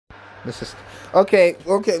This is okay.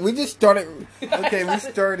 Okay, we just started. Okay, we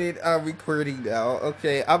started recording now.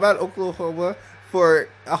 Okay, I'm at Oklahoma for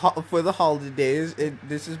the holidays, and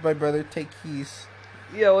this is my brother Takis.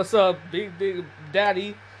 Yeah, what's up, big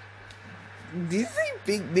daddy? Did you say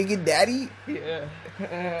big and daddy? Yeah.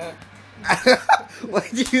 Why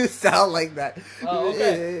do you sound like that?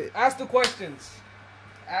 Okay. Ask the questions.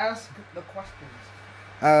 Ask the questions.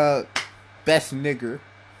 Best nigger.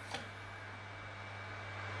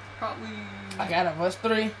 Probably. I got a verse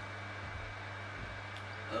 3.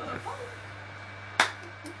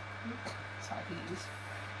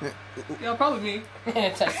 Yeah, probably me.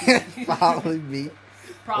 Follow me.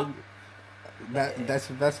 Probably. That's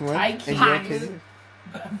the best one. Tyke. In your opinion?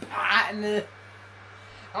 Partner.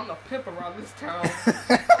 I'm the pimp around this town.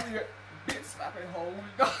 Bitch slapping hole.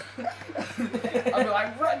 I'll be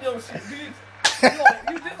like, run your shit, bitch.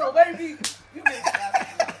 You disobey me. You bitch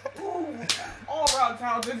slapping. Ooh. All around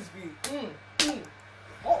town, this be.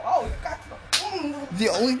 Oh, you got to. The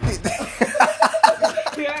only thing.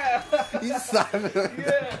 Yeah. You son of a-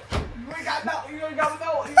 Yeah. You ain't got no. You ain't got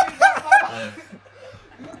no. You ain't got no.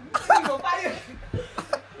 You gonna fight it.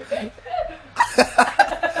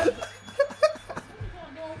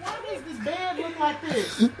 Why does this bed look like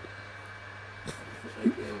this?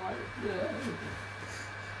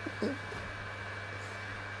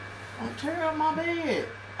 Don't tear up my bed.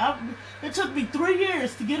 It took me 3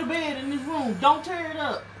 years to get a bed in this room. Don't tear it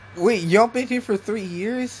up. Wait, y'all been here for 3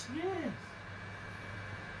 years? Yes.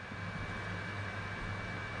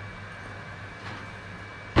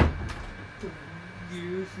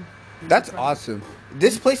 That's awesome.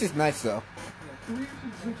 This place is nice though.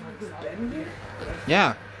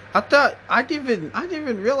 Yeah, I didn't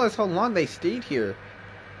even realize how long they stayed here.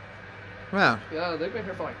 Wow, Yeah, they've been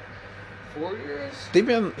here for like 4 years. they've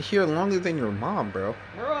been here longer than your mom, bro.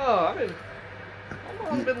 Bro, my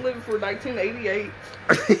mom's been living for 1988.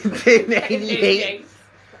 1988.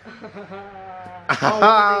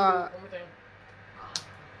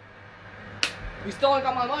 You still ain't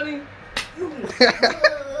got my money?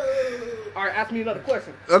 Alright, ask me another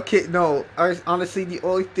question. Okay, no. Honestly, the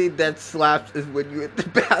only thing that slaps is when you're in the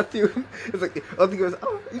bathroom. It's like, I think it was,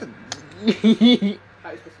 oh.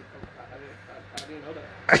 How you supposed to? I didn't know that.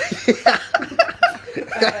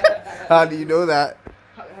 How do you know that?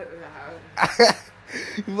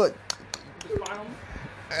 You look.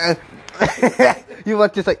 You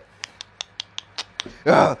look just like.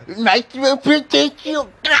 Oh, nice to appreciate you.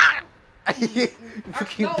 You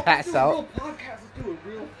can pass out. Let's do a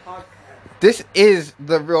real podcast. This is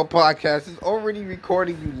the real podcast. It's already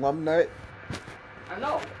recording, you lumnut. I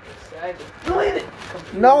know. Delete it.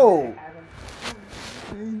 No.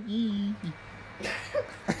 You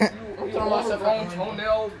overgrown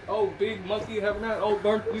toenails. Oh, big monkey having that. Oh,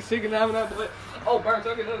 burnt. You chicken having that. Oh, burnt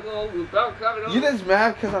turkey. Oh, burnt having You're just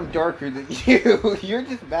mad because I'm darker than you. You're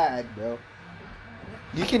just mad, bro.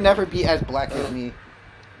 You can never be as black as me.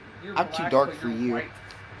 You're I'm too dark for you. White.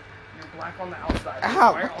 You're black on the outside.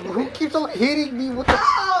 Ow! White on the Who inside. keeps on hitting me with the...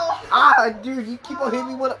 Ah, dude, you keep on hitting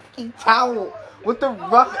me with a fucking towel. With the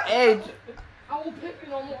rough edge. I won't pick you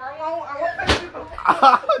no more. I won't pick you no more.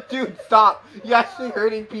 Ah, dude, stop. You're actually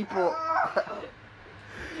hurting people.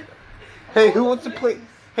 Hey, who wants to play...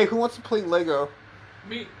 Hey, who wants to play Lego?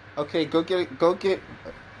 Me. Okay, go get it. Go get...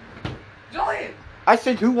 Julian. I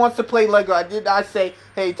said, who wants to play Lego? I did not say,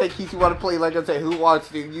 hey, Takis, you want to play Lego? I said, who wants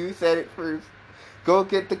to? You said it first. Go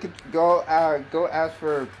get the... Go ask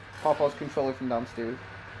for Papa's controller from downstairs.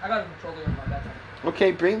 I got a controller in my backpack.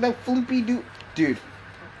 Okay, bring that floopy dude.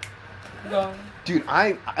 No. Dude,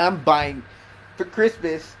 I'm buying for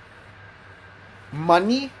Christmas.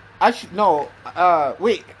 Money? I should no.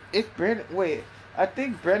 Wait, it's Brandon. Wait, I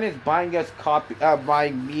think Brandon's buying us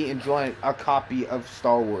buying me and Joanne a copy of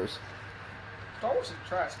Star Wars. Star Wars is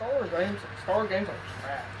trash. Star Wars games are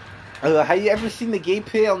trash. Have you ever seen the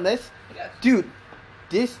gameplay on this? Yes. Dude,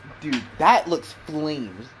 that looks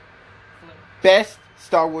flames. Best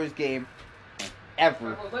Star Wars game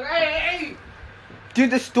ever. I was like, hey. Dude,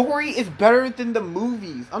 the story is better than the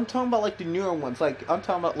movies. I'm talking about like the newer ones. Like I'm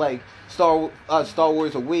talking about like Star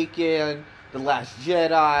Wars Awaken, The Last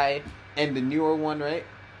Jedi, and the newer one, right?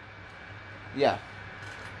 Yeah.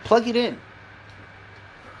 Plug it in.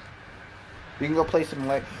 We can go play some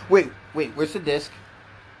like. Wait. Where's the disc?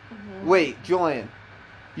 Mm-hmm. Wait, Julian,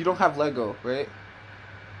 you don't have Lego, right?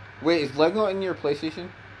 Wait, is Lego in your PlayStation?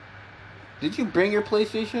 Did you bring your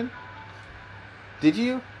PlayStation? Did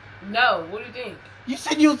you? No, what do you think? You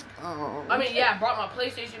said you was... Oh. I mean, yeah, I brought my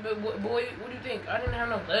PlayStation, but boy, what do you think? I didn't have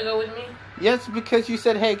no Lego with me. Yes, because you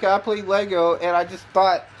said, hey, can I play Lego? And I just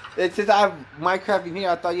thought, that since I have Minecraft in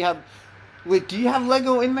here, I thought you have Wait, do you have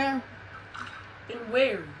Lego in there? In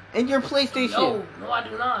where? In your PlayStation? No, I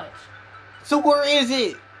do not. So where is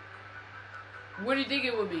it? Where do you think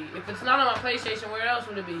it would be? If it's not on my PlayStation, where else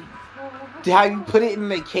would it be? Have you put it in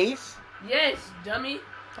the case? Yes, dummy.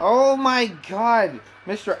 Oh my god.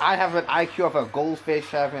 Mister, I have an IQ of a goldfish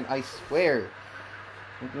having, I swear.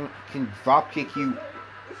 I can drop kick you.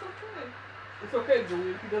 It's okay. It's okay,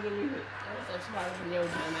 Julian. He doesn't mean it. I was like, somebody from your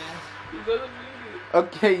dumbass. He doesn't mean it.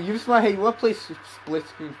 Okay, you smart. Hey, you want to play split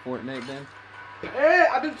screen Fortnite, then? Hey,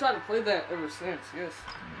 I've been trying to play that ever since, yes.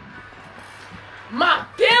 My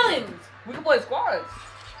feelings! We can play squads.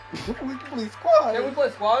 We can play squads. Can we play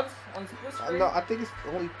squads on split screen? No, I think it's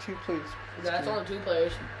only 2 players. Yeah, it's only 2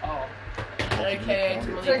 players. Oh. Okay,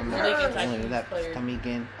 Okay, Malik and that player. time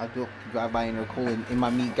again. I do drive by in a cool and in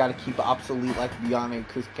my meat. Gotta keep it obsolete like Beyond and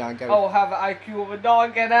Chris John. Gotta... Oh, have an IQ of a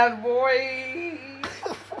dog and ass boy.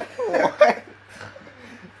 What?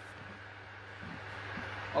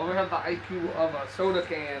 Oh, we have the IQ of a soda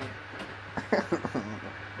can.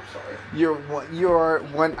 Sorry. You're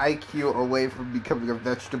one IQ away from becoming a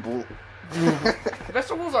vegetable.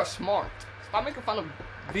 Vegetables are smart. Stop making fun of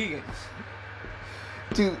vegans.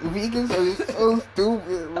 Dude, vegans are so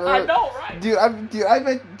stupid, bro. I know, right? I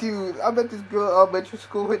met this girl at elementary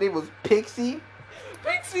school. Her name was Pixie.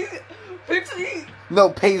 Pixie. No,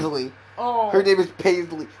 Paisley. Oh. Her name is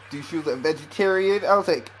Paisley. Dude, she was a vegetarian. I was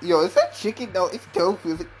like, yo, is that chicken? No, it's tofu.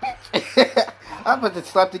 I was like, bitch. I'm about to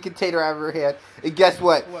slap the container out of her hand. And guess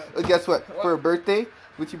what? Guess what? For her birthday,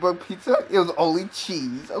 when she brought pizza, it was only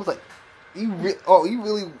cheese. I was like, you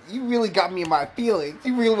really got me in my feelings.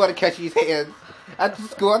 You really want to catch these hands. After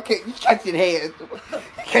school, you catching hands.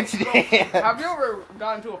 Catching hands. Have you ever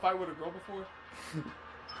gotten into a fight with a girl before?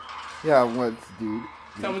 Yeah, once, dude.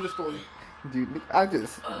 Tell me the story. Dude, I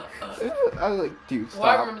was like, dude, stop. Well,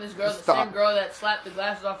 I remember this girl, the same girl that slapped the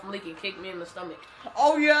glasses off Malik and kicked me in the stomach.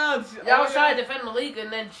 Oh, yeah. Yeah, I was trying to defend Malik,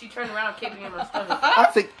 and then she turned around and kicked me in my stomach. I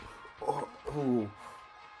was like,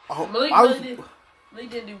 Malik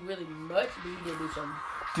didn't do really much, but he did do something.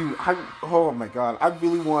 Dude, oh my god, I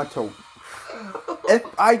really want to. If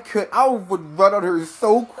I could, I would run on her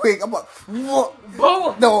so quick. I'm like, what?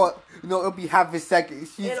 No, it'll be half a second.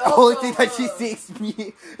 She's the only thing that she sees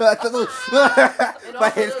me. And also, there was a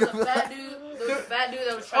fat dude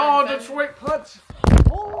that was trying to Detroit punch.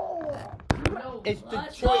 No, it's what?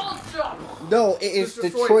 Detroit. No, it is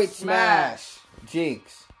Detroit Smash.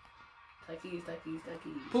 Jinx. Takis.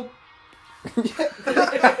 Poop.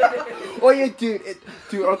 Oh yeah, dude.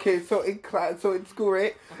 Okay, so in class, so in school,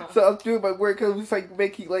 right? So I was doing my work. I was like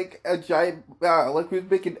making like a giant, like we was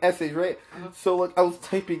making essays, right? So like I was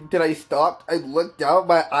typing. Then I stopped. I looked down.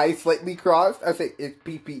 My eyes slightly crossed. I said, "It's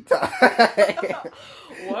pee time."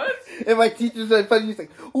 What? And my teacher said, "Funny." He's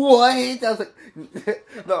like, "What?" I was like,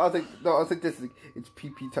 "No." I was like, "This like, it's pee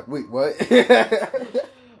time." Wait, what? And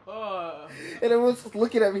everyone was just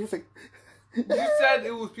looking at me. He's like. You said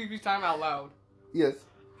it was pee time out loud. Yes.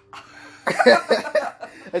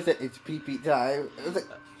 I said it's pee time. I was like,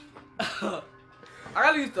 I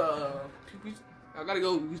gotta use the pee. I gotta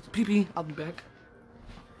go use the pee. I'll be back.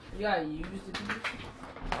 You gotta use the pee.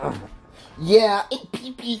 Yeah, it's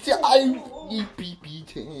pee time. It's pee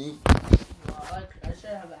time. I should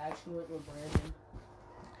have an action with Brandon.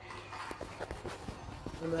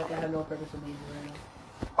 I'm like, I have no purpose of being right now.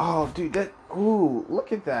 Oh, dude,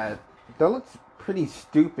 look at that. That looks pretty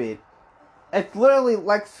stupid. It's literally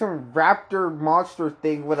like some raptor monster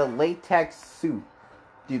thing with a latex suit.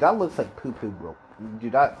 Dude, that looks like poo-poo, bro.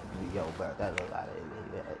 Dude, bro, that looks like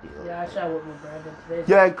it. Yeah, I shot with Brandon today.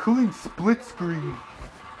 Yeah, including split screen.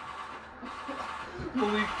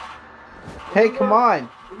 Malik. Hey, come on.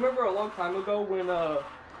 Remember a long time ago when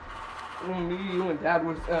me, you, and Dad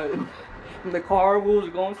was in the car, we was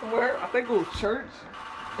going somewhere? I think it was church.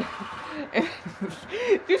 And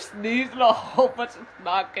you sneezed and a whole bunch of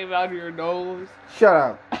snot came out of your nose. Shut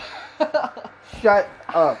up. Shut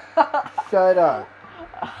up. Shut up.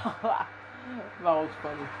 That was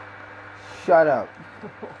funny. Shut up.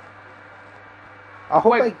 I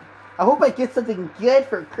hope I get something good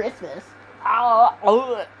for Christmas.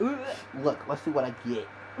 Look, let's see what I get.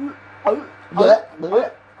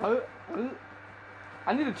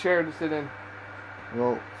 I need a chair to sit in.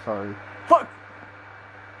 Well, sorry. Fuck!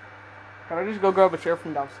 Can I just go grab a chair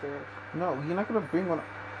from downstairs? No, you're not gonna bring one.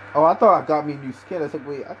 Oh, I thought I got me a new skin. I was like,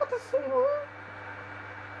 wait, I got the same one.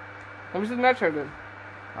 Let me sit in that chair then.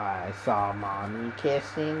 I saw mommy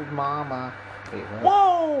kissing mama. Wait, what?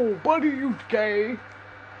 Whoa, buddy, you gay.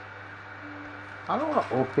 I don't want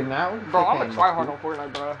to open that. Bro, I'm a tryhard on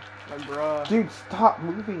Fortnite, bro. Like, bro. Dude, stop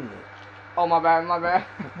moving it. Oh, my bad.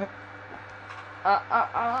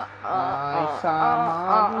 I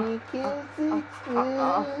saw mommy kissing you.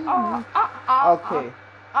 Okay.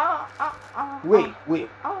 Wait.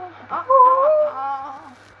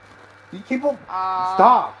 You keep on.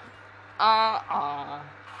 Stop. I'm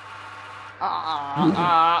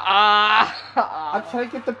trying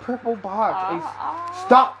to get the purple box.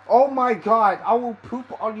 Stop. Oh my god. I will poop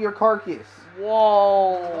on your carcass.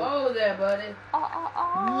 Whoa. Oh, there, buddy.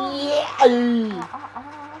 Yeah.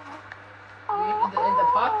 The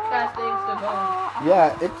podcast thing's still going.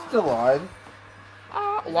 Yeah, it's still on.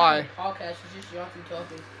 Why? Podcast is just y'all two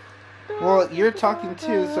talking. Well, you're talking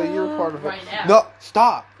too, so you're part of it. Right now. No,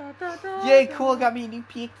 stop. Yay, cool. Got me a new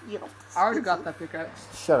pickaxe. I already got that pickaxe.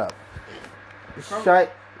 Shut up.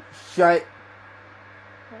 Shut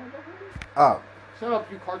up. Shut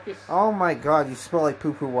up, you carcass. Oh my god, you smell like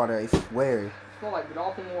poo-poo water, I swear. You smell like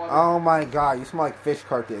dolphin water. Oh my god, you smell like fish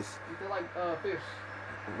carcass. You feel like fish.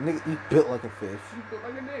 Nigga, you built like a fish. You feel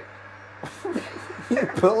like a dick. You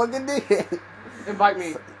built like a dick. Invite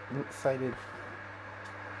me. Excited.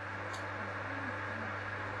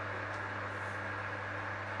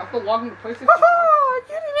 I have to log into PlayStation. I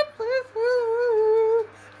get in a place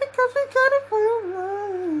because we got it for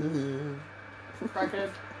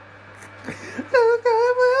Crackhead.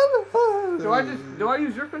 you. Do I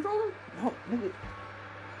use your controller? No, nigga.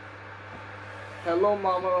 Hello,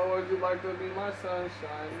 mama. Would you like to be my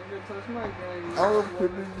sunshine? Nigga, touch my game. I was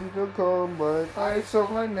putting you to come, but ice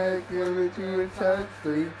on my neck, give it to a touch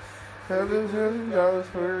 3. $7,000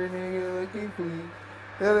 for a nigga looking clean.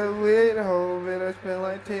 Then I went home and I spent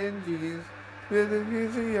like 10 G's. With the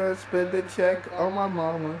music, I spent a check on my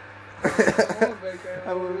mama. I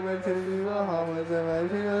went to the Bahamas and I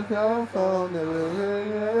took a cell phone, and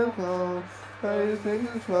a phone. I just think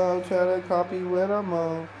it's small, try to copy what I'm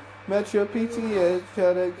on. Metro PTS,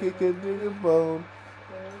 try to kick a nigga bone.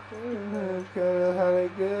 Gotta have a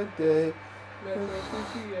good day. Metro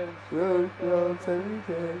PTS. Road roads every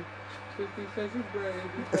day. 50 cents a brain.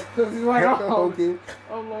 He's like, oh, Okay.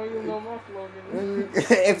 oh, no, you know my slogan.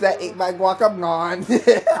 If that ain't my guac, I'm gone.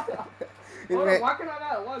 Hold on, why can I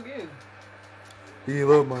not log in?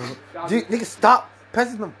 Hello, mama. Dude, nigga, stop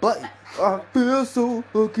pressing the button. I feel so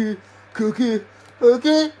okay, cookie,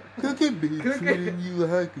 big Cookie. treating you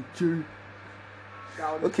like a jerk.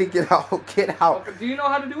 Shout. Okay, get out. Okay, do you know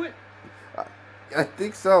how to do it? I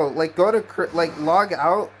think so. Like, go to log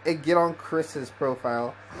out and get on Chris's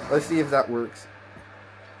profile. Let's see if that works.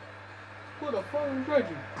 What the fuck is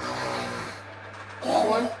Reggie?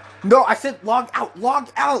 One. No, I said log out.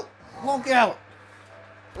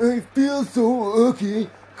 I feel so okay,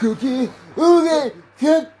 cookie. Cookie.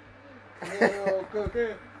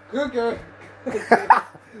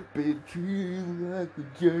 Been treated like a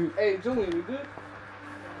jerk. Hey, Julian, you good?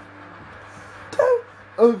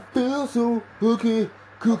 I feel so okay,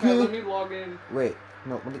 cookie. Okay, let me log in. Wait,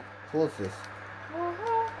 no, let me close this.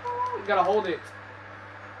 You gotta hold it.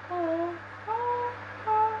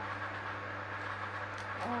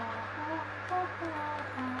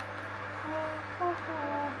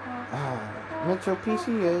 Metro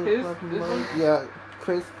PCA. This one? Yeah,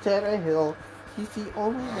 Chris Tannehill. He's the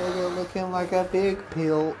only nigga looking like a big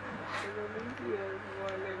pill.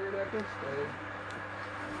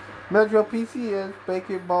 Metro PCS,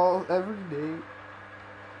 bacon balls every day.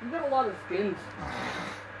 You got a lot of skins.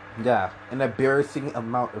 Yeah, an embarrassing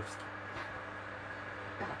amount of.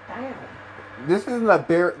 Damn. This is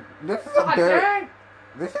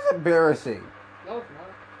This is embarrassing. No, it's not.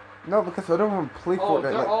 No, because I don't want to play Oh, Fortnite.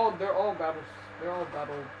 they're Like, all battles. They're all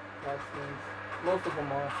battle pass skins. Most of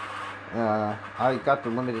them are. I got the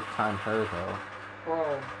limited time her though.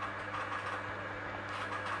 Bro.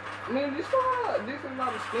 I mean, you still have a decent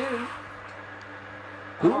amount of skins.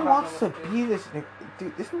 Who wants to be this nigga?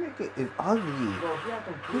 Dude, this nigga is ugly. Bro, he has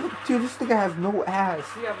some Dude, this nigga has no ass.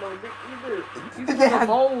 He have no dick either. He's They got have- a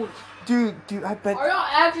bulge. Dude, I bet. Are y'all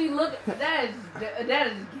actually looking? That is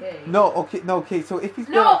gay. No, okay, so if he's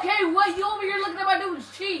No, gonna... okay, what? You over here looking at my dude's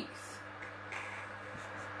cheeks?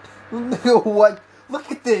 Nigga, what?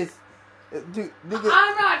 Look at this. Dude, nigga.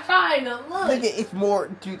 I'm not trying to look. Nigga, it's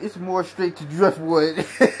more straight to driftwood.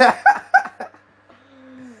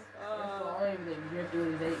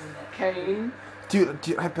 Kane. Dude,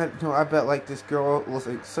 I bet like this girl was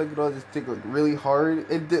like sucking on this dick like really hard,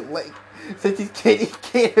 and then like since he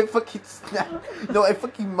can't fucking snap, no, it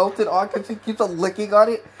fucking melted on because he keeps on licking on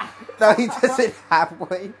it. Now he does it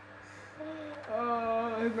halfway.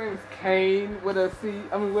 His name is Kane with a C.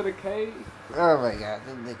 I mean with a K. Oh my god,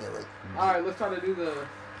 this nigga like. All right, let's try to do the.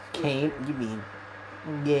 Kane, you mean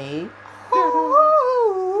gay?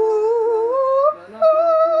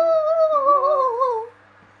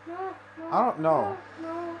 I don't No.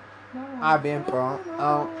 I've been wrong.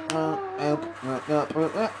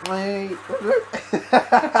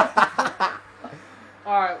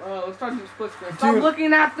 Alright, let's try to do split screen. Stop Dude.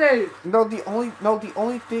 looking at this! The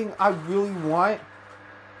only thing I really want,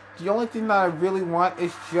 the only thing that I really want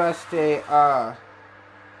is just a,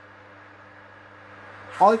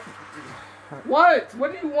 only, What?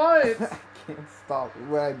 What do you want? I can't stop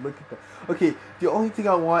when I look at that. Okay, the only thing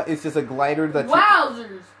I want is just a glider that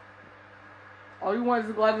Wowzers! All you want is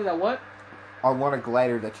a glider that what? I want a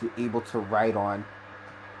glider that you're able to ride on.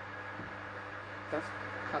 That's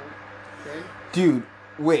kind of okay. Dude,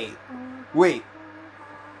 wait,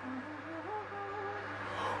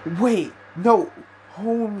 no,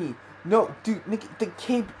 homie, no, dude, nigga, the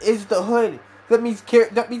cape is the hood. That means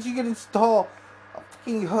you can install a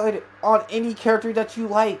fucking hood on any character that you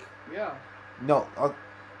like. Yeah. No,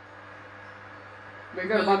 They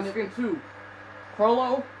got about the skin too.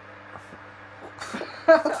 Crollo?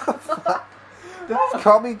 That's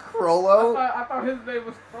call me Crollo. I thought his name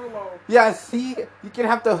was Crollo. Yeah, see, you can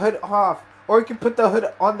have the hood off, or you can put the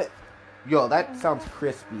hood on the. Yo, that sounds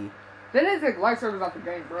crispy. They didn't take lightsabers out the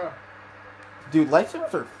game, bro. Dude,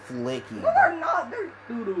 lightsabers are flaky. No, they're not. They're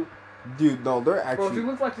doo-doo. Dude, no, they're Bro, she actually.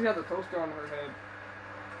 looks like she has a toaster on her head.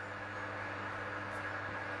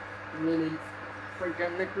 Really?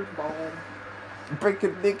 Freaking Knicker's bone. Break a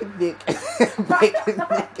nigga dick. Break a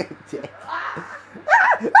nigga dick.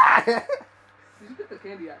 Did you get the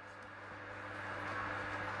candy axe?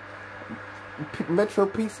 Metro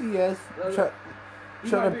PCS.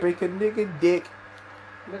 Trying to break a nigga dick.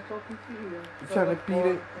 Metro PC. Trying to beat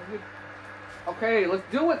it. Okay, let's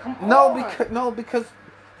do it. Come on. No, because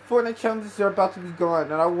Fortnite challenges are about to be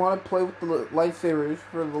gone, and I want to play with the lightsabers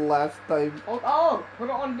for the last time. Oh, put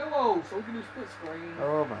it on duo so we can do split screen.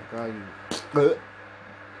 Oh my god, you.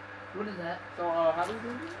 What is that? So, how do we do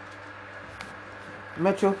this?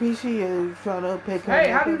 Metro PC is trying to pick. Hey,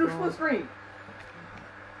 how do you do split screen?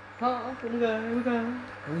 Here we go.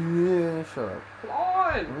 Yeah, shut up. Come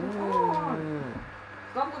on.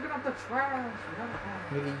 Stop looking at the trash.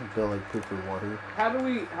 Maybe you feel like poop or water. How do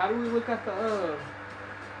we look at the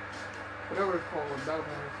whatever it's called?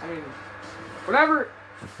 Whatever.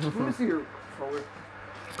 Let me see your controller.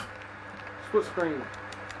 Split screen.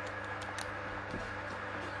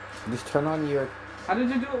 Just turn on your. How did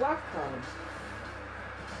you do it last time?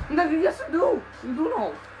 No, yes you do. You do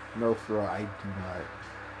know. No, bro, I do not.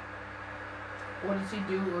 What does he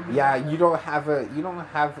do? Yeah, you don't have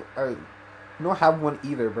one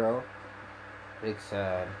either, bro. It's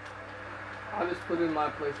sad. I just put in my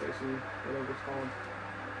PlayStation, whatever it's called.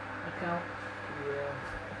 Account. Yeah.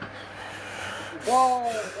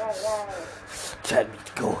 Whoa. Time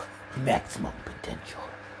to go maximum potential.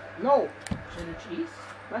 No. Cheddar cheese?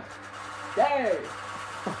 That's gay.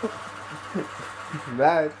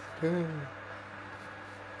 That.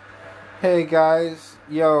 Hey guys,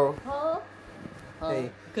 yo.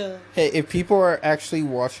 Hey. Hey, if people are actually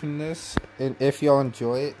watching this, and if y'all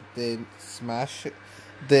enjoy it, then smash it.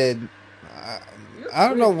 Then I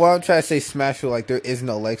don't know why I'm trying to say smash it like there is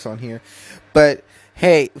no likes on here, but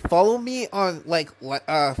hey, follow me on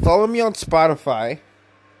follow me on Spotify.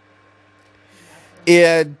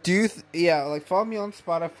 Yeah, follow me on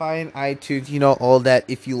Spotify and iTunes, you know, all that,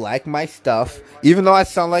 if you like my stuff. Even though I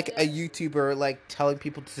sound like a YouTuber, like, telling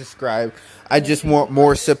people to subscribe, I just want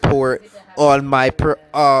more support on my,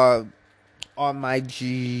 on my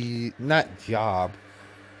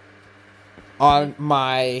on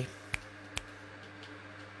my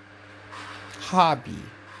hobby.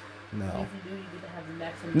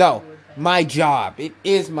 No, my job. It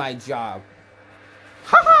is my job.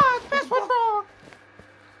 Haha, that's what's wrong.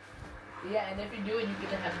 Yeah, and if you do it, you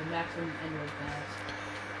get to have the maximum annual pass.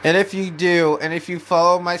 And if you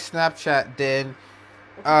follow my Snapchat, then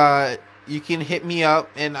you can hit me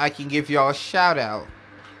up and I can give y'all a shout out.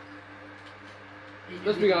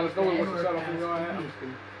 Let's be honest, no one wants to shout out from your ass. I'm just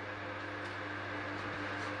kidding.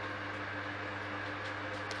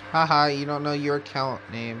 Haha, you don't know your account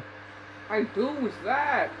name. I do, what's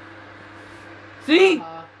that? See?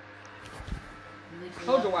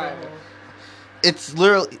 Told you why. It's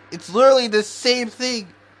literally the same thing.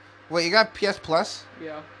 Wait, you got PS Plus?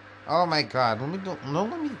 Yeah. Oh my god, let me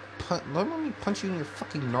punch you in your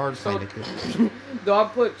fucking nards, So, nigga. do I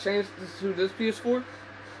put change to this PS4?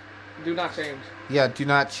 Do not change. Yeah, do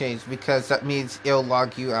not change, because that means it'll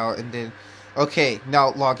log you out and then... Okay,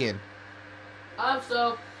 now log in. I'm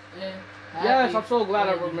so happy. Yes, I'm so glad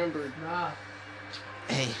I remembered. Nah.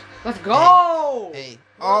 Hey. Let's go! Hey.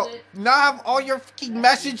 Oh, now I have all your fucking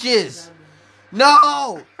messages!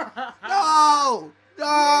 No! No!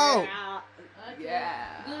 No!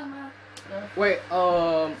 Yeah. stuff. Wait,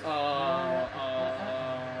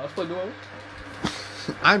 let's play duo.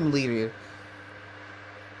 I'm leading.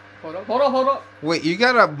 Hold up. Wait, you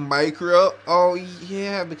got a micro? Oh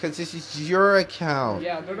yeah, because this is your account.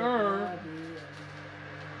 Yeah, do you want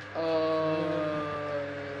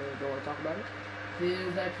to talk about it?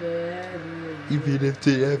 Feels like forever. Even if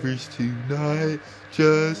the average tonight,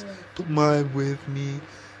 just put mine with me.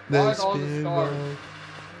 Why Let's is all the spin stars? mine.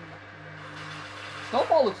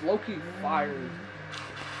 Snowfall looks low-key fire.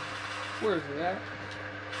 Where is it at?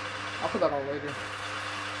 I'll put that on later.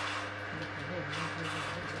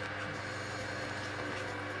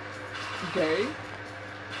 Okay.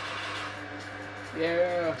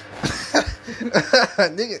 Yeah.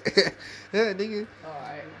 Nigga. Yeah, nigga.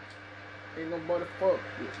 Alright. Ain't no motherfucker.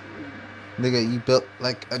 Nigga, you built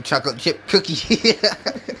like a chocolate chip cookie.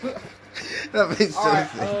 That makes so Alright,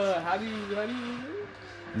 sense. how do you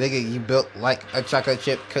Nigga, you built like a chocolate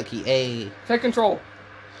chip cookie. Ayy. take control?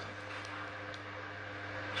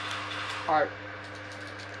 Alright.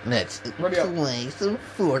 Let's Ready up. play some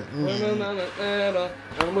Fortnite.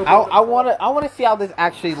 I I wanna see how this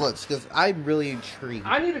actually looks because I'm really intrigued.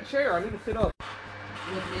 I need a chair. I need to sit up.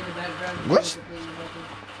 Looking in the background. What?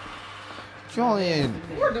 Julian,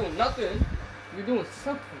 We're doing nothing. You're doing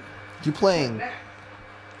something. you playing?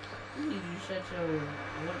 You need to shut your.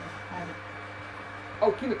 What happened?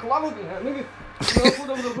 Oh, Kina Kalama can have nigga.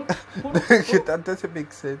 That doesn't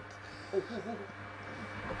make sense.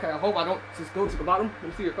 Okay, I hope I don't just go to the bottom. Let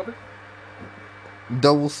me see your cover.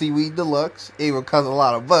 Double Seaweed Deluxe. It will cause a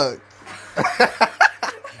lot of bugs.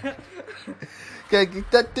 Gotta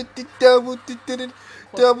get that double Seaweed Deluxe.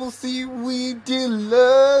 Double C, we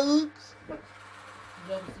deluxe.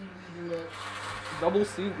 Double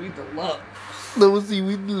C, we deluxe. Double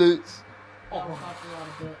Seaweed Deluxe. That will cost a lot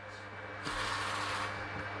of bucks.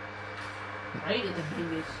 Right in the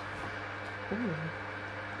fingers.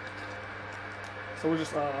 So we're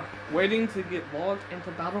just waiting to get logged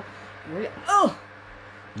into battle. Oh,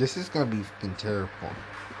 This is gonna be fucking terrible.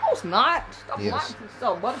 no, it's not. Stop Yes. lying to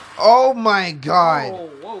yourself, buddy. Oh my god. Whoa,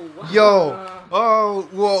 whoa, whoa. Yo. Oh,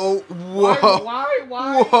 whoa, whoa. Why?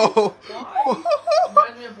 Whoa. Why?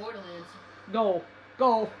 Reminds me of Borderlands. No,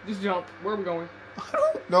 go. Just jump. Where are we going? I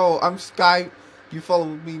don't know. I'm Sky. You follow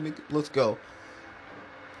me. Nigga. Let's go.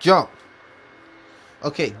 Jump.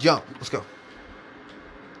 Okay, jump. Let's go.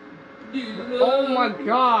 Oh my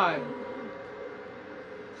god.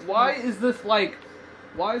 Why is this like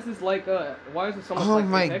why is this so much Oh like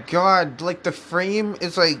my Apex? god. Like the frame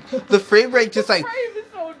is like the frame rate just like frame is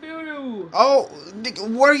so doo-doo. oh nigga,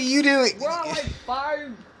 what are you doing? We're at like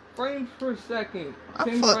 5 frames per second. I'm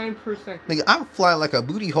 10 fu- frames per second. Nigga, I'm flying like a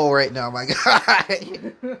booty hole right now, my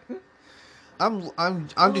god. I'm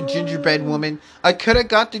the gingerbread woman. I could have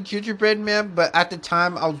got the gingerbread man, but at the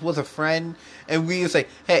time I was with a friend, and we was like,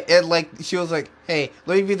 hey, and like she was like, hey,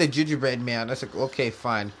 let me be the gingerbread man. I was like, okay,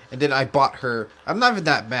 fine. And then I bought her. I'm not even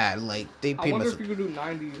that bad. Like they I paid wonder me. if you could do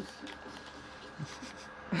 90s.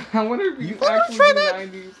 I wonder if you You could wanna actually try do that?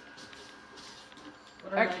 90s.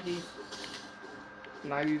 What are Heck. 90s?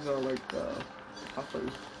 90s are like I'll show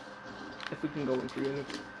you. If we can go into it.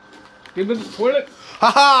 Give me the toilet.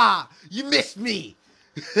 Haha! You missed me.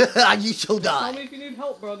 You shall Tell die. me if you need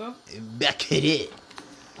help, brother. Back at it.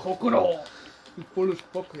 Crocodile. You foolish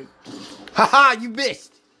fucker. Haha! You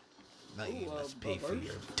missed. Now you Ooh, must pay for bird.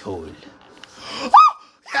 your toll.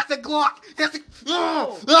 That's a Glock. That's a.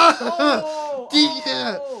 Oh!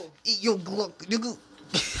 Yeah. Eat your Glock. Nigga.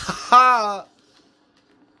 Ha!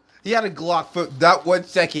 He had a Glock for that 1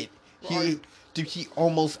 second. He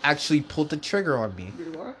almost actually pulled the trigger on me.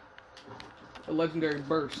 You what? A legendary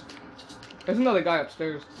burst. There's another guy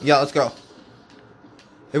upstairs. Yeah, let's go.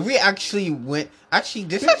 If we actually went, actually,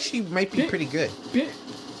 this actually might be pretty good. Bit.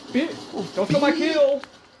 Don't steal my kill.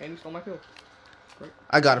 And you stole my kill. Great.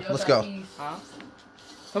 I got him. Yo, Let's go. Takis. Huh?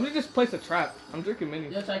 Somebody just placed a trap. I'm drinking mini.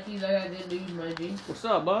 Yo, Takis, I got good news, my G. What's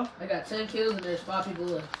up, bud? I got 10 kills and there's 5 people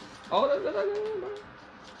left. Oh,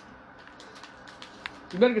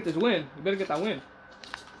 you better get this win. You better get that win.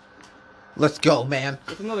 Let's go, man.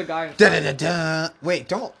 There's another guy in Da da da da. Wait,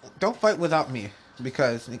 don't fight without me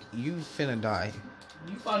because you finna die.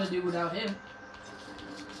 You fought to do without him.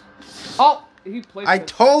 Oh! He placed I it.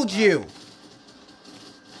 told you.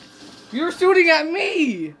 You're shooting at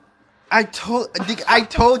me! I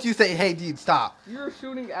told you. Say, hey, dude, stop. You're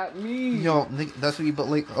shooting at me! Yo, that's what you but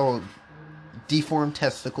like. Oh, deformed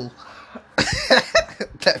testicle.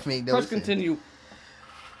 That made no Press sense. continue.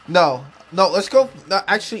 No, let's go. No,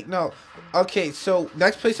 actually, no. Okay, so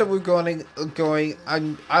next place that we're going,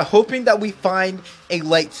 I'm hoping that we find a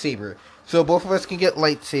lightsaber, so both of us can get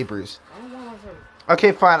lightsabers. I don't want to.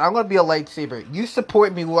 Okay, fine. I'm gonna be a lightsaber. You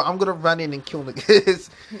support me, or I'm gonna run in and kill niggas.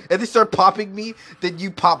 If they start popping me, then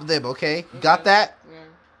you pop them. Okay? Got that?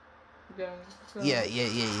 Yeah.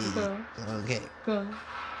 Yeah. Okay.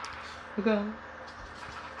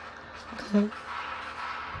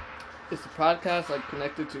 Is the podcast like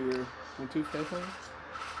connected to your Bluetooth headphones?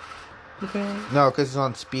 Okay. No, because it's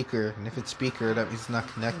on speaker, and if it's speaker, that means it's not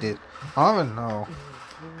connected. I don't even know.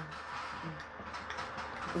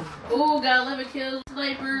 Ooh, got 11 kills,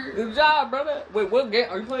 sniper. Good job, brother. Wait, what game?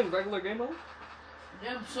 Are you playing regular game mode?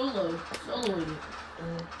 Yeah, I'm soloing it.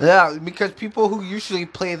 Yeah, because people who usually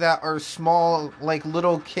play that are small, like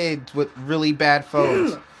little kids with really bad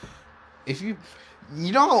phones. If you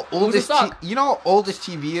know how old this you know how old this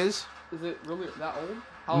TV is? Is it really that old?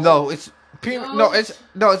 How No, old? it's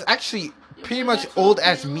it's actually pretty much old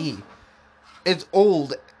as me. It's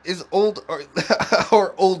old. Is old or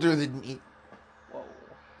or older than me. Whoa.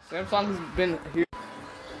 Samsung has been here.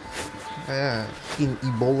 Yeah,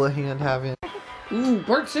 Ebola hand having. Ooh,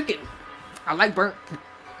 burnt chicken. I like burnt.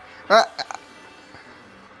 That's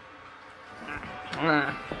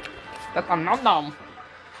a nom nom.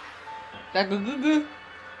 That's good.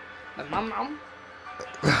 That's nom nom.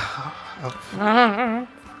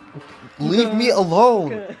 Leave me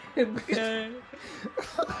alone.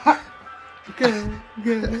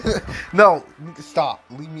 No, stop.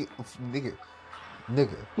 Leave me, nigga.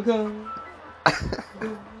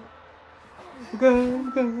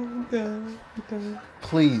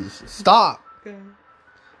 Please stop.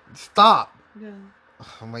 Stop.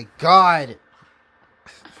 Oh my god.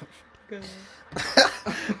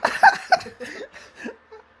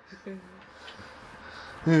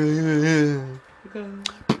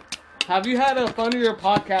 Have you had a funnier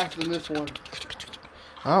podcast than this one?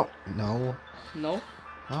 Oh no. No?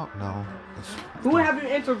 Oh no. Who have you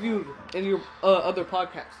interviewed in your other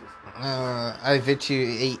podcasts? I've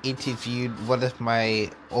interviewed one of my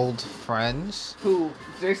old friends. Who?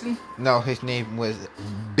 Jason? No, his name was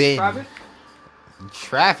Ben. Travis?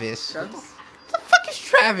 Travis? Travis? What the fuck is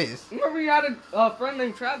Travis? Remember you had a friend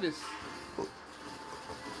named Travis.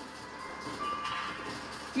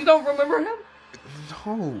 You don't remember him?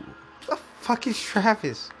 No. What the fuck is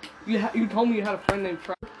Travis? You told me you had a friend named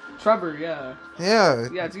Trevor, yeah. Yeah.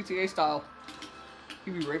 Yeah, GTA style.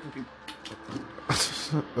 He be raping people.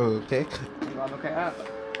 Okay. Okay.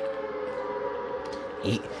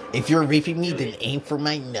 If you're raping me, then aim for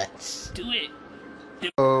my nuts. Do it.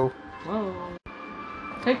 Oh. Whoa.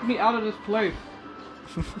 Take me out of this place.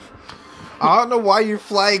 I don't know why you're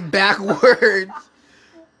flying backwards.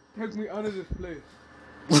 Take me out of this place.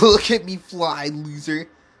 Look at me fly, loser.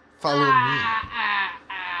 Follow me.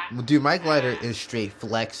 Dude, my glider is straight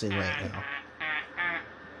flexing right now.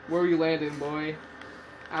 Where are you landing, boy?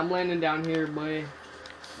 I'm landing down here, boy.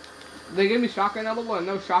 They gave me shotgun ammo, but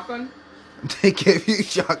no shotgun? They give you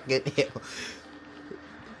shotgun ammo.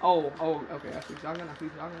 Oh, okay. I see shotgun, I see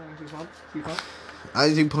pump. I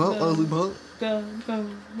see pump.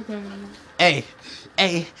 Hey,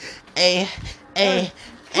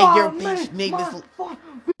 your bitch name is...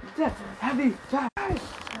 Heavy.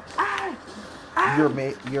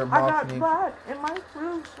 Your mom's name... blood in my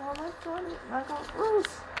fruits. I got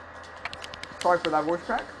fruits. Sorry for that voice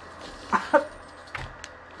crack.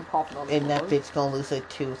 I'm coughing on And that bitch gonna lose a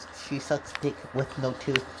tooth. She sucks dick with no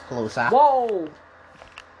tooth. Close out. Whoa!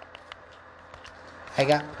 I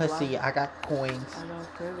got pussy. I got coins.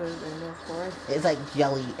 It's like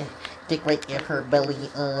jelly. Dick right in her belly.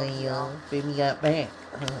 Fill me up back.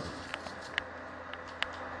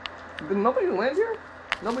 Did nobody land here?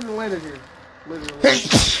 Nobody landed here. Literally.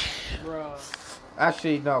 Bruh.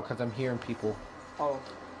 Actually, no, because I'm hearing people. Oh.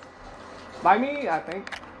 By me, I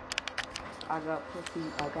think. I got pussy,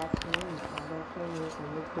 I got coins, I got fingers,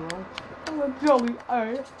 and look around. I'm a jelly,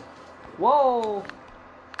 eh? Whoa!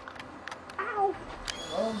 Ow!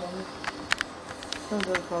 Oh, man.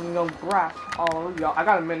 There's some young grass all over y'all. I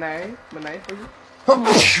got a Monet for you.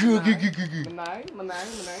 Monet.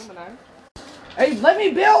 Hey, let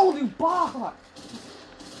me build, you bot!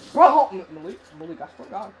 Bro, Malik, I swear to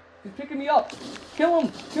God. He's picking me up. Kill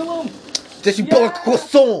him. Does you blow a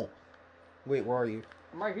croissant? Wait, where are you?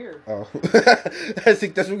 I'm right here. Oh. I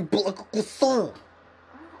think that's when you blow a croissant.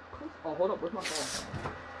 Oh, hold up. Where's my phone?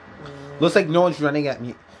 Looks like no one's running at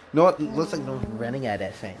me. Looks like no one's running at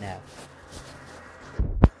us right now.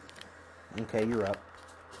 Okay, you're up.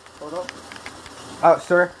 Hold up. Oh,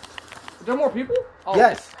 sir. Is there more people? Oh.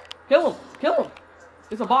 Yes. Kill him.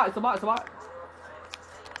 It's a bot.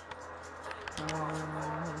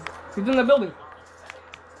 He's in that building.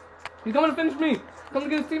 He's coming to finish me. Come to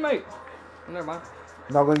get his teammate. Oh, never mind.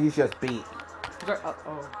 Not gonna use your speed. He's right.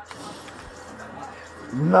 Oh.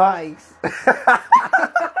 Nice.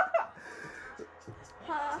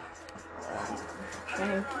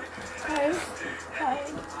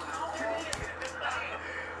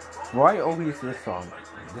 Why always this song?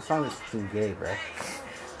 This song is too gay, bro.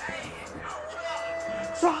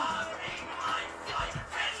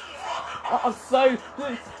 I say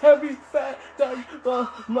this heavy fat thing,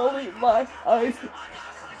 molly my eyes.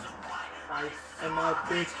 And my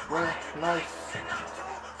things were nice.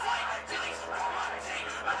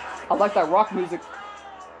 I like that rock music.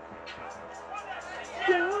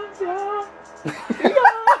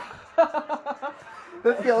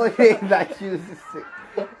 That's the only thing that she was just sick.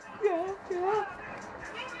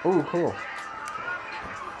 Ooh, cool.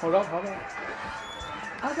 Hold on.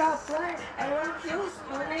 I got black and juice,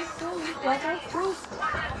 and they fruit like a fruit.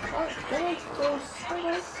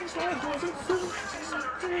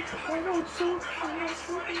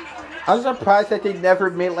 I'm surprised that they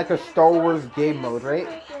never made like a Star Wars game mode, right?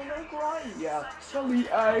 Yeah, Shelly,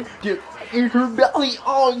 I Get in her belly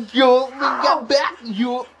on you, we got back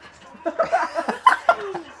you.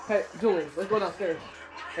 Hey, Julian, let's go downstairs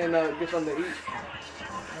and get something to eat.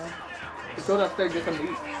 Let's go downstairs and get something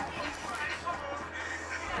to eat.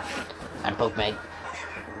 I put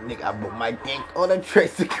my dick on a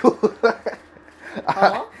tricycle.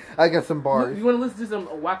 Huh? I got some bars. You want to listen to some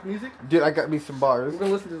whack music? Dude, I got me some bars. We're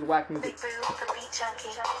going to listen to some whack music.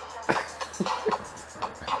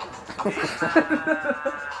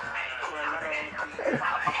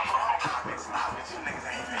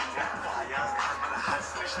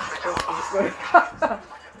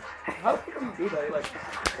 How do you do that? Like,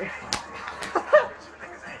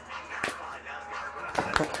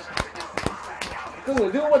 do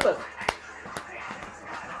it with us.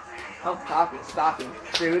 I'm popping, stopping,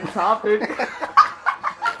 dude, stopping. This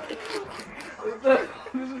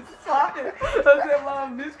is stopping. I said my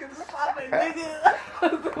biscuits is stopping, nigga.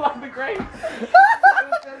 That's about the great.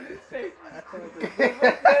 Stay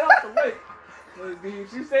off the way.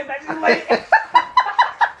 If you say that, you late.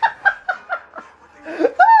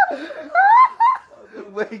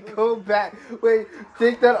 Wait, go back. Wait,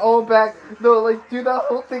 take that all back. No, like, do that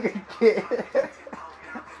whole thing again.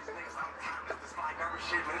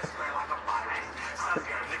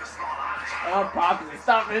 I'm popping,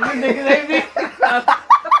 stopping. This nigga ain't me.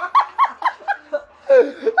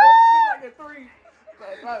 Like a 3.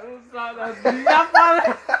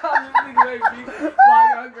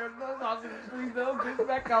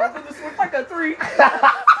 Like a 3.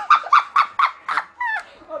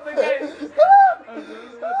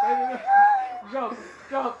 Jump.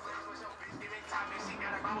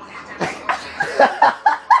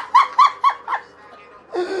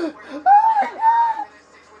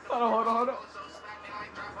 Hold on.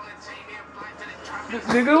 This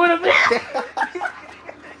nigga with a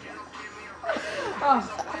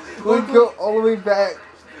We go all the way back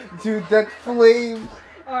to that flame.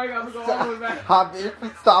 Alright, I'm gonna go all the way back. Hop it,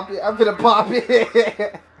 stop it, I'm gonna pop it.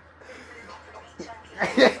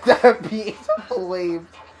 That beat flame.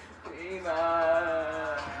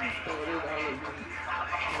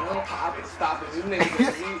 Stop it. You niggas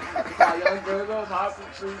gonna eat. My young girl goes hop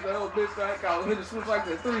and trees. That old bitch back out. Hit the switch like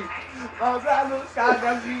a 3. Oh, God, little sky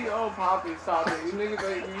got me. Oh, Poppy, stop it. You niggas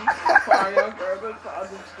ain't me. My young girl goes hop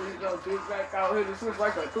and trees. Oh, bitch back out. Hit the switch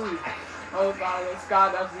like a 3. Oh, God, little sky,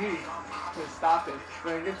 that's me. Just stop it.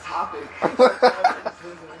 Man, get topic.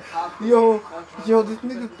 Yo, this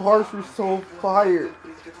nigga's bars were so fire.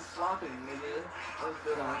 Just slopping, nigga.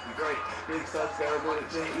 Great. Big sucks there, but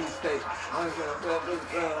it's in East State. I'm gonna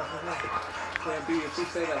can't be if you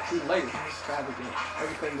say that too late. It's extravagant.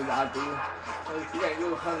 Everything that I do. If you ain't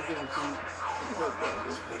little 102.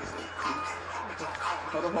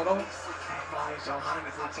 Hold on.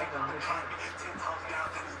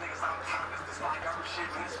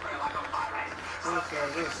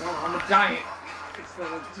 I'm a giant. It's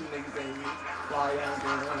one of the 2 niggas ain't me. Fly young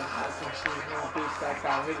girl, wanna have some shit, bitch back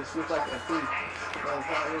out, hit it, switch like a 3.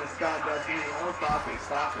 Sky, that's me, I'm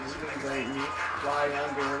stopping, you niggas ain't me. Fly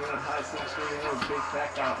young girl, wanna have some shit, bitch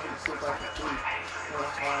back out, hit it, switch like a 3.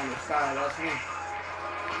 Fly in the sky, that's me.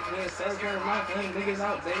 Yeah, says her, my friend, niggas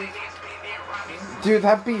out, baby. Dude,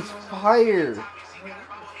 that beat's fire.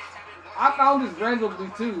 I found this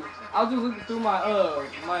randomly too. I was just looking through my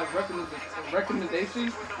my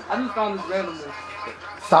recommendations. I just found this randomly.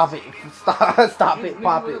 Stop it, stop it,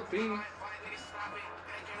 pop it.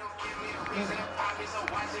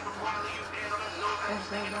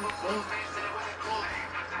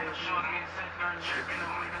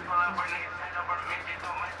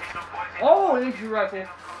 Oh, energy rifle.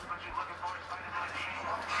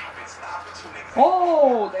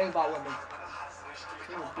 Oh, they ain't about women.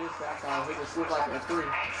 Bitch, that's how I hit a switch like a 3. It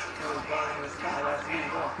was burning the sky, that's me.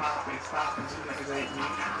 Gonna pop and stop and you niggas ain't me.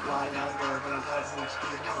 Why not go ahead and touch me?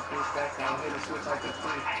 Street on the bitch, that's how I hit a switch like a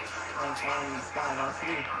 3. I'm burning the sky, that's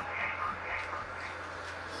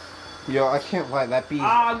me. Yo, I can't lie, that beat.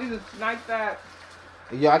 Ah, I need to snipe that.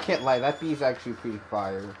 Yo, I can't lie, that beat's actually pretty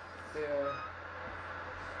fire. Yeah.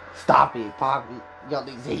 Stop it, Poppy. Y'all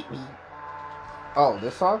niggas hate me. Oh,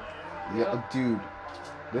 this song? Yeah, dude.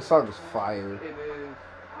 This song is fire. It is.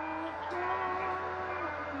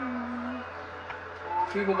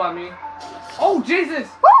 People by me. Oh, Jesus!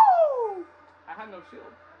 Woo! I have no shield.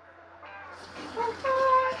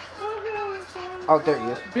 Oh, there he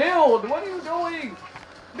is. Build! What are you doing?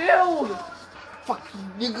 Build! Fuck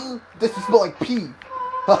you, nigga. This is more like P.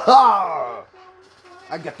 Ha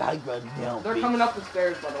I got the high ground now. They're bitch. coming up the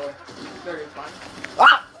stairs, by the way. There is fine.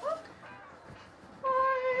 Ah!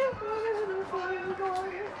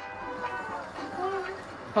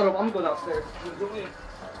 Hold up, I'm gonna go downstairs. Just go in.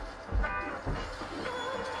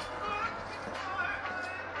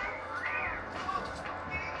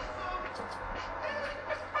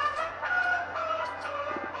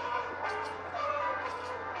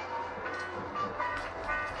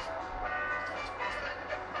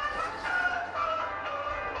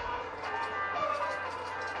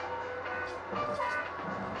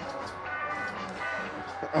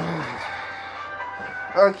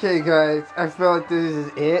 Okay, guys, I feel like this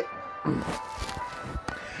is it.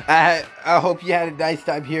 I hope you had a nice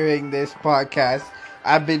time hearing this podcast.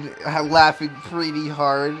 I've been laughing pretty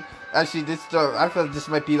hard. Actually, I feel like this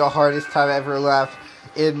might be the hardest time I ever laughed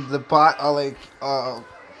in the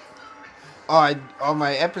on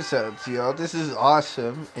my episodes. You know, this is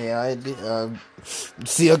awesome, and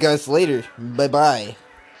see you guys later. Bye bye.